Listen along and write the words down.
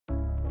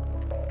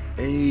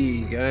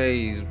Hey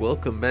guys,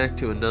 welcome back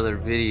to another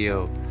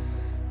video.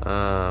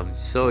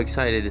 So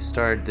excited to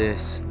start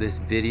this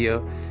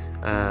video.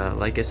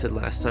 Like I said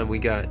last time, we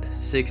got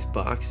 6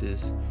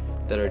 boxes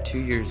that are 2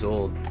 years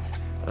old.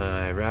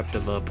 I wrapped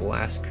them up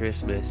last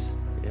Christmas.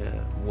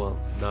 Yeah, well,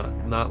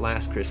 not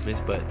last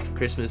Christmas, but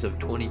Christmas of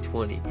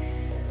 2020.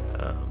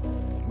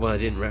 Well, I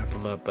didn't wrap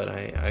them up, but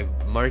I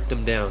marked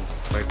them down,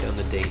 marked down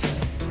the date.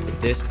 With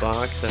this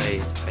box,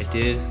 I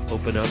did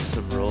open up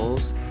some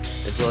rolls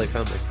until I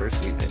found my first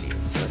wheat penny.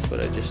 That's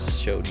what I just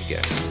showed you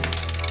guys.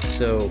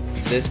 So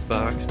this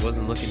box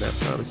wasn't looking that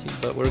promising,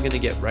 but we're gonna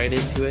get right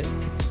into it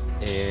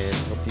and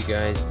hope you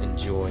guys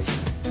enjoy.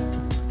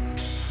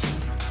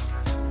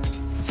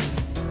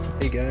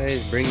 Hey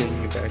guys,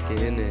 bringing you back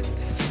in, and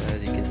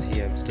as you can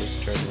see, I'm still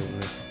struggling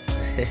with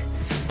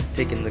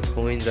taking the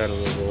coins out of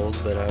the rolls,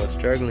 but I was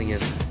struggling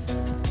and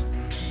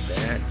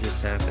that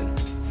just happened.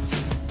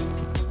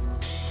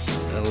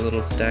 A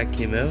little stack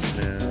came out,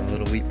 and a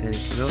little wheat penny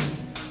came out.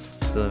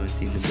 Still haven't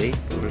seen the date,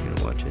 but we're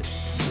gonna watch it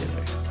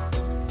together.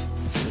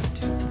 1,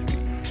 2,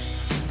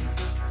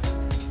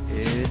 3.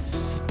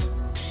 It's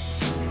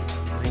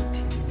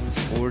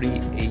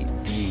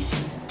 1948D.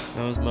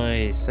 That was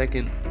my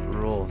second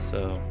roll,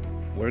 so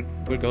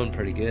we're going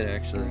pretty good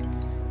actually.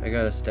 I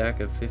got a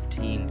stack of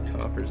 15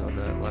 coppers on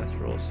that last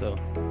roll, so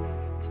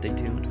stay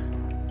tuned.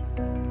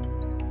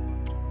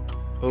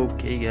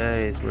 Okay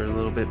guys, we're a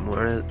little bit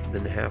more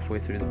than halfway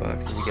through the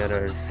box and we got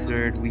our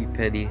third wheat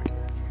penny.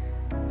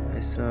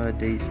 I saw a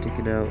date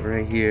sticking out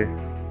right here.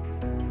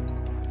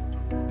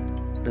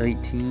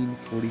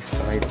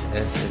 1945S, I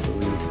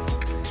believe.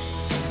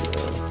 So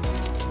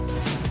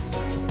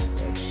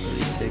that's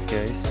pretty sick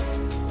guys.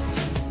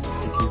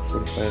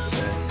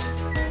 1945S.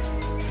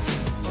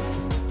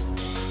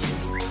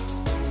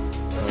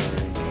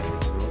 Alright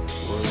guys, roll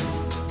forward.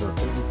 Not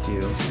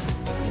 32.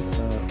 I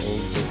saw an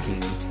old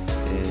looking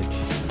edge.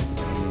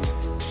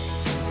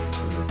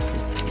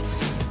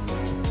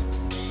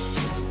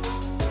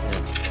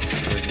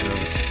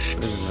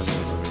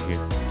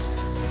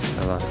 I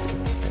lost it. I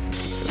think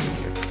it's over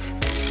here.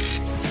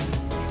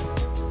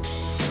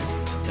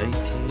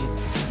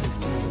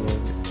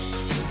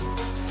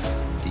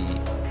 1951D.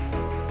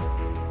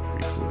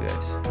 Pretty cool,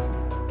 guys.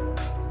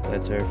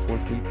 That's our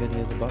fourth wheat penny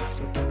in the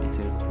box. I'll keep you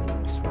tuned for the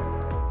next one.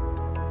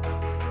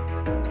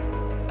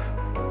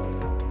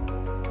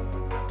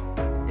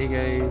 Hey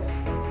guys,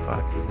 this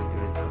box isn't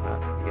doing so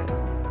hot. We got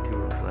 2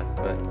 rolls left,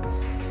 but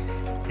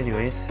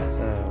anyways, it's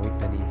a wheat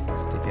penny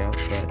stick out.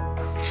 But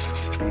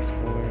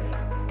before,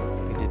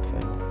 we did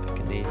find a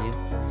Canadian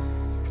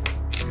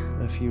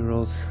a few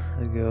rolls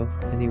ago.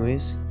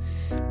 Anyways,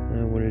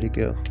 where did it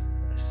go?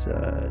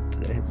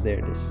 There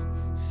it is.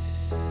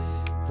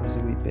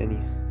 There's a wheat penny.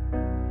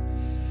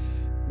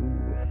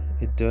 Ooh,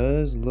 it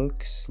does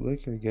look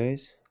slicker,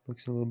 guys.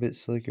 Looks a little bit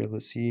slicker.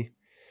 Let's see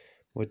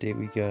what date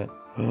we got.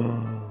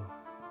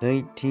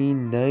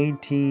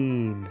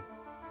 1919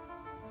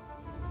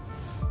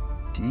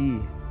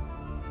 D.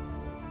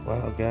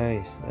 Wow,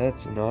 guys,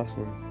 that's an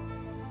awesome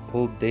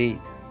old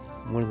date.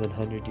 More than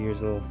 100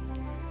 years old.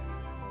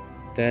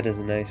 That is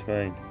a nice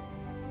find.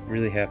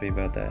 Really happy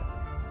about that.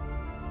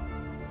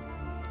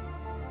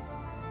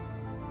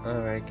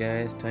 Alright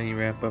guys, tiny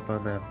wrap up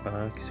on that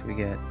box. We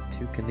got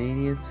 2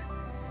 Canadians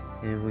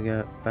and we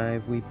got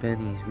 5 wheat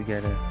pennies. We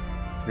got a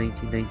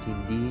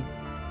 1919D,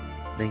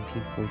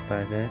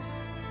 1945S,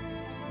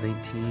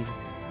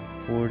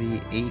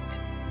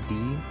 1948D,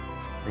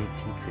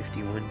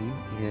 1951D,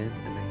 and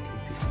a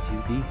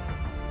 1952D.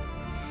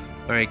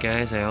 Alright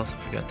guys, I also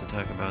forgot to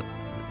talk about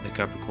the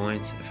copper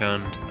coins. I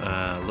found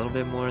a little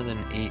bit more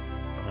than 8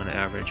 on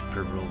average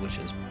per roll, which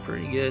is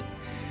pretty good.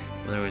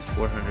 Well, there was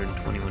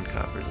 421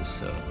 coppers,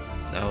 so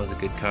that was a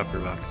good copper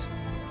box.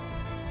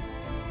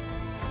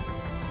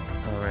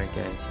 Alright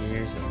guys,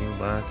 here's a new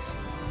box.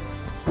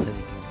 As you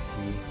can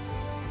see,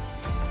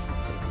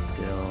 it's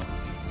still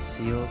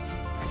sealed.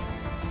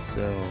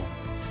 So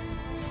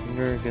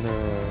we're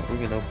gonna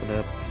open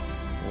up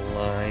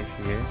live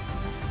here.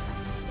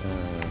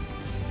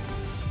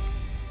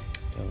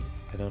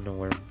 I don't know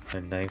where my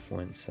knife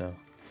went, so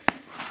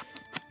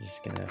I'm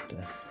just gonna have to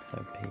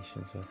have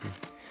patience with me.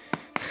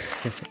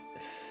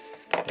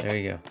 There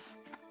you go.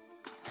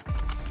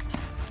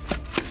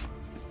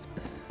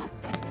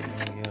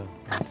 There we go.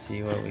 Let's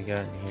see what we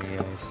got in here,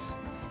 guys.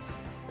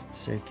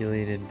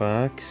 Circulated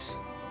box.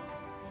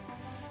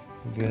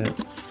 We got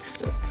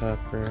the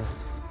copper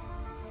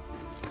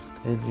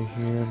ender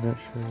here. I'm not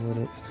sure what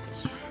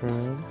it's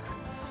from.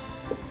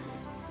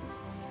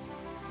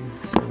 In the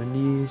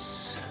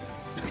 70s.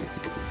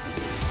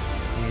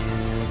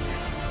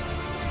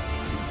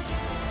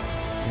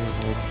 And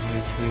one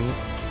here too.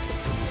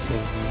 In the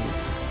 70s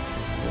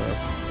as well.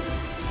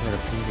 Got a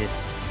painted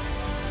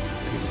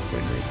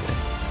coin right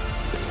there.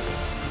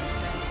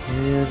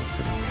 And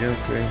some junk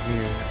right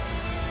here.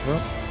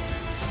 Well,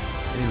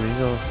 anyways,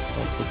 I'll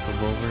flip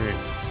them over and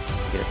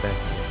get back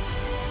to you.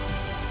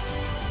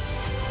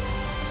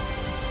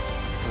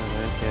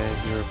 Alright guys,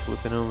 we were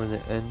flipping over the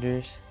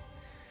enders.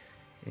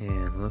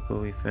 And look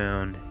what we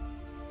found.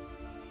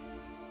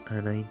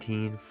 a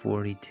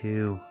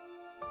 1942.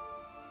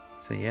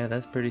 So yeah,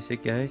 that's pretty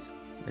sick, guys.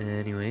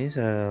 Anyways,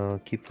 I'll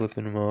keep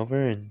flipping them over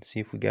and see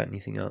if we got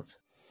anything else.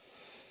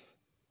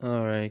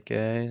 Alright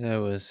guys, I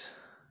was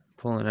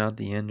pulling out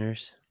the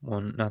enders.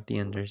 Well, not the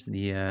enders,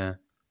 the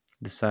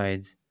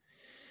sides.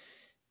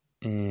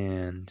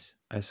 And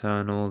I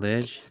saw an old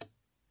edge.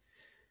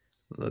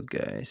 Look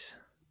guys,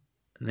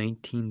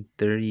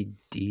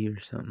 1930D or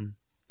something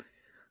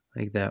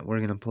like that. We're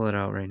gonna pull it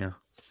out right now.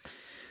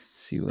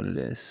 See what it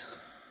is.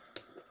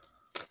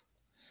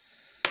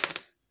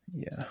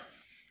 Yeah.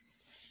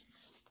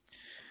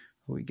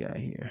 What we got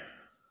here?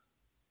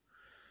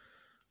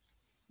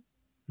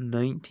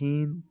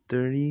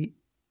 1930D,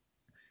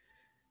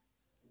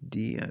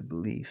 I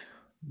believe.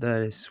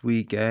 That is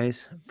sweet,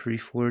 guys.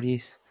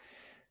 Pre-40s.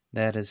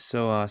 That is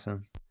so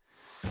awesome.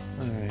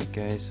 Alright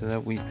guys, so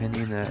that wheat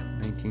penny in that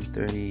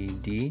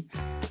 1930D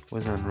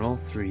was on roll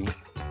 3,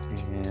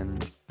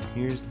 and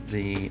here's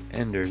the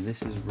ender.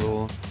 This is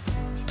roll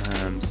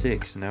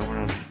 6. Now we're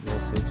on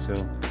roll 6, so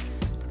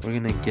we're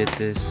gonna get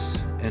this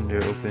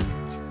ender open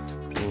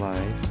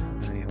live.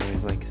 I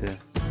always like to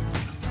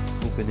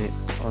open it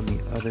on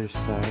the other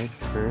side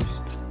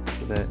first,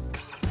 so that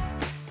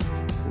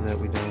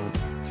we don't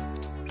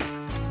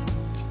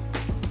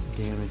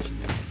damage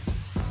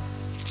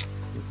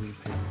the wheat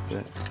penny.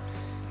 But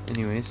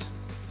anyways,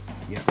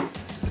 yeah,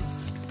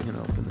 I'm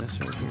gonna open this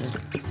right here.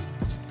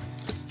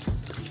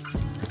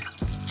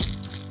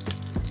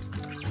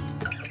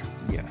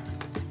 Yeah,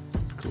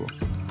 cool.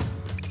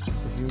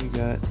 So here we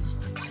got the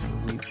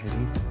wheat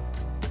penny,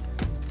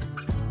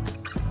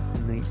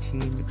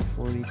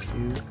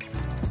 1942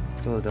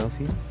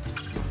 Philadelphia.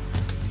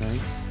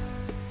 Nice.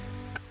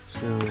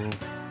 So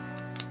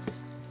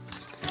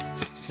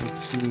let's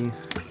see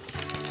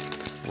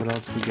what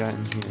else we got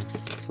in here.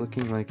 It's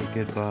looking like a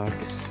good box.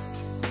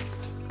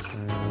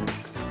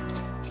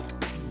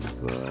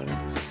 But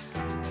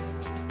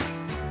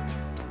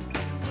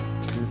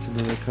that's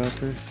another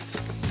copper.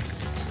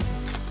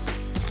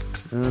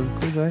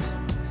 Cool guys.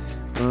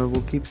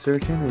 We'll keep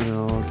searching and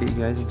I'll get you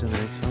guys into the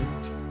next one.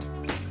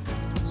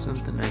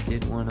 Something I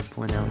did want to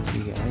point out to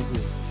you guys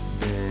is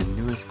the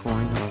newest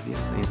coin,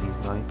 obviously, in these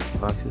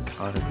boxes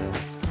out of the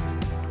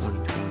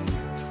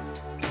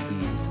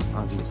 2020Bs.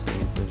 Obviously,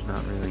 there's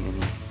not really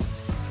any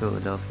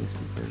Philadelphia's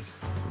because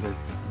they're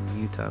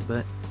in Utah,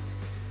 but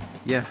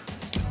yeah.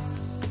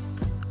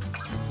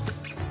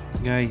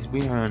 Guys,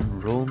 we are on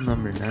roll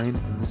number 9,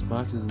 and this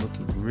box is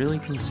looking really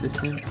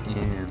consistent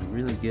and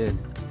really good.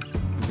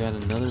 We got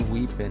another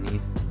wheat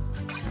penny.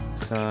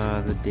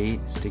 Saw the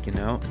date sticking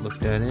out,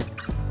 looked at it.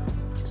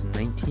 It's a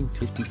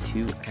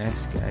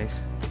 1952S, guys.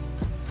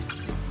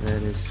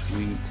 That is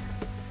sweet.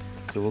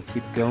 So we'll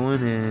keep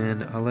going,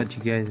 and I'll let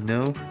you guys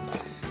know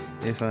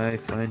if I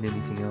find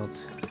anything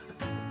else.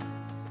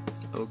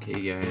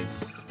 Okay,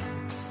 guys,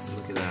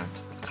 look at that.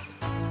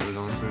 We're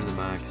going through the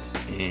box,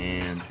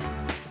 and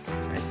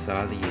I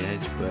saw the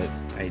edge, but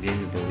I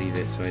didn't believe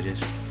it, so I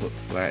just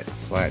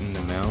flattened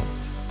them out.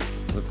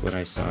 Look what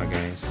I saw,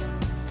 guys.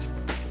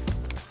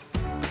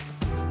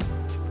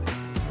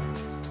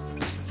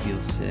 Steel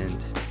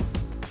Send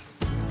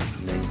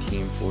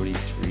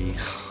 1943.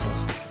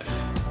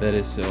 That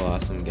is so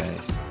awesome,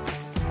 guys.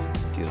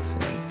 Steel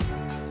Send.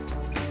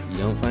 You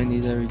don't find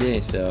these every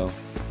day, so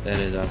that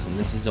is awesome.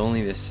 This is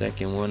only the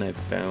second one I've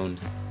found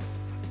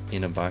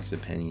in a box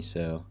of pennies,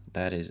 so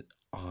that is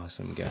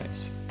awesome,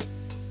 guys.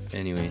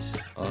 Anyways,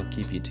 I'll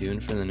keep you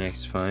tuned for the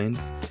next find,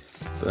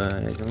 but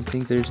I don't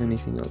think there's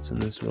anything else in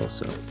this roll,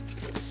 so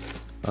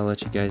I'll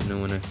let you guys know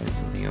when I find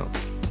something else.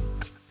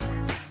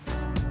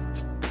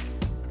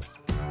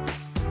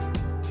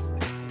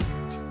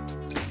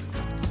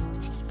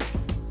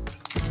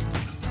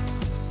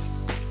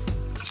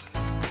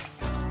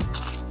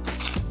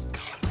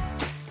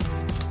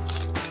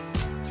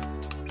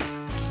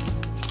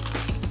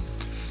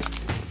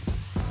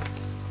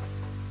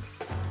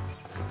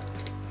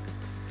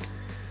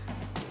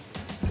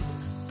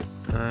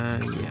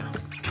 Yeah,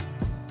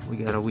 we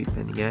got a wheat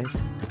penny, guys.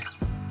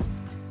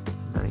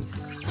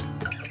 Nice.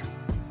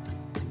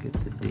 Get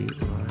the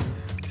date live.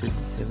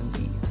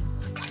 57E.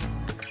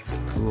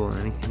 Cool.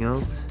 Anything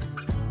else?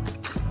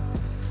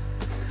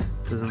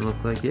 Doesn't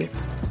look like it.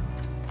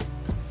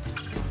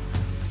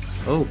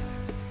 Oh!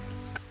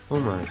 Oh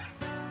my.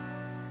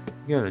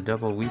 We got a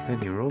double wheat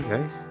penny roll,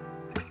 guys.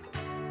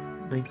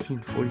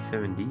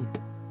 1947D.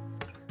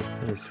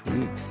 That is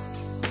sweet.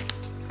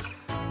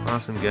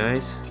 Awesome,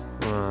 guys.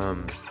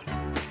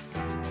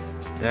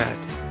 That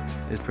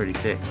is pretty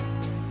sick.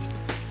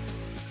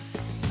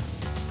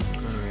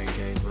 Alright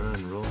guys, we're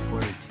on roll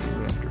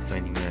 42 after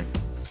finding that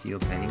steel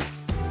penny.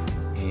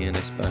 And I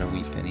spot a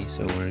wheat penny,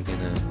 so we're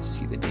gonna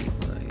see the date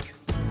live.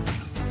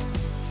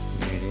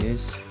 Here it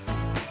is.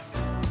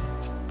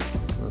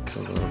 Looks a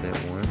little bit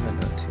worn, but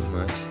not too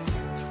much.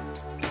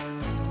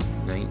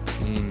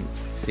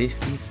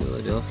 1950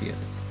 Philadelphia.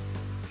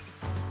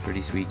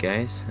 Pretty sweet,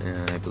 guys.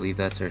 I believe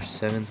that's our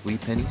 7th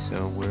wheat penny,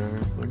 so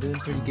we're doing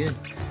pretty good.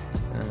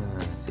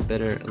 It's a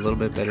little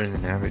bit better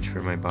than average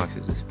for my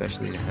boxes,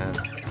 especially to have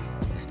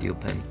a steel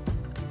penny.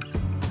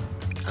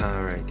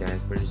 Alright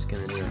guys, we're just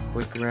gonna do a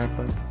quick wrap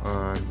up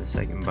on the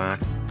second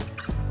box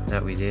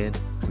that we did.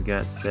 We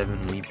got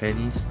 7 wee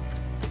pennies,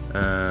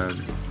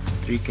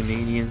 3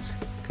 Canadians,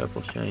 a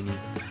couple shiny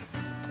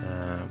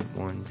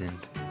ones and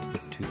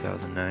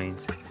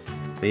 2009s.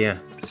 But yeah,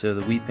 so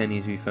the wee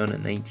pennies we found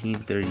at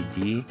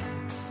 1930D,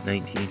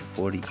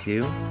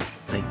 1942,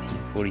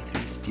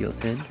 1943 Steel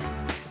Send,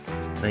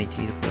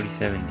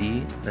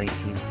 1947D,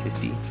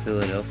 1950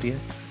 Philadelphia,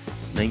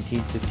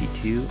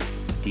 1952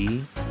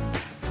 D,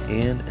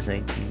 and a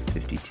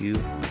 1952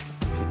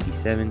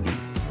 57D.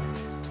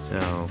 So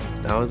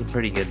that was a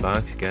pretty good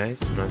box,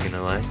 guys, I'm not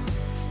gonna lie.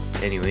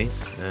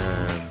 Anyways,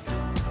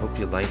 hope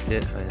you liked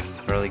it. I'm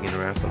probably gonna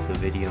wrap up the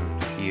video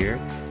here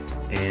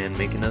and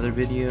make another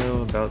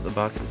video about the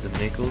boxes of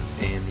nickels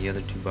and the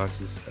other 2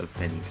 boxes of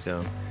pennies.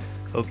 So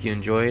hope you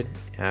enjoyed,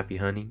 happy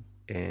hunting,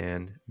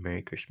 and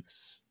Merry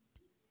Christmas.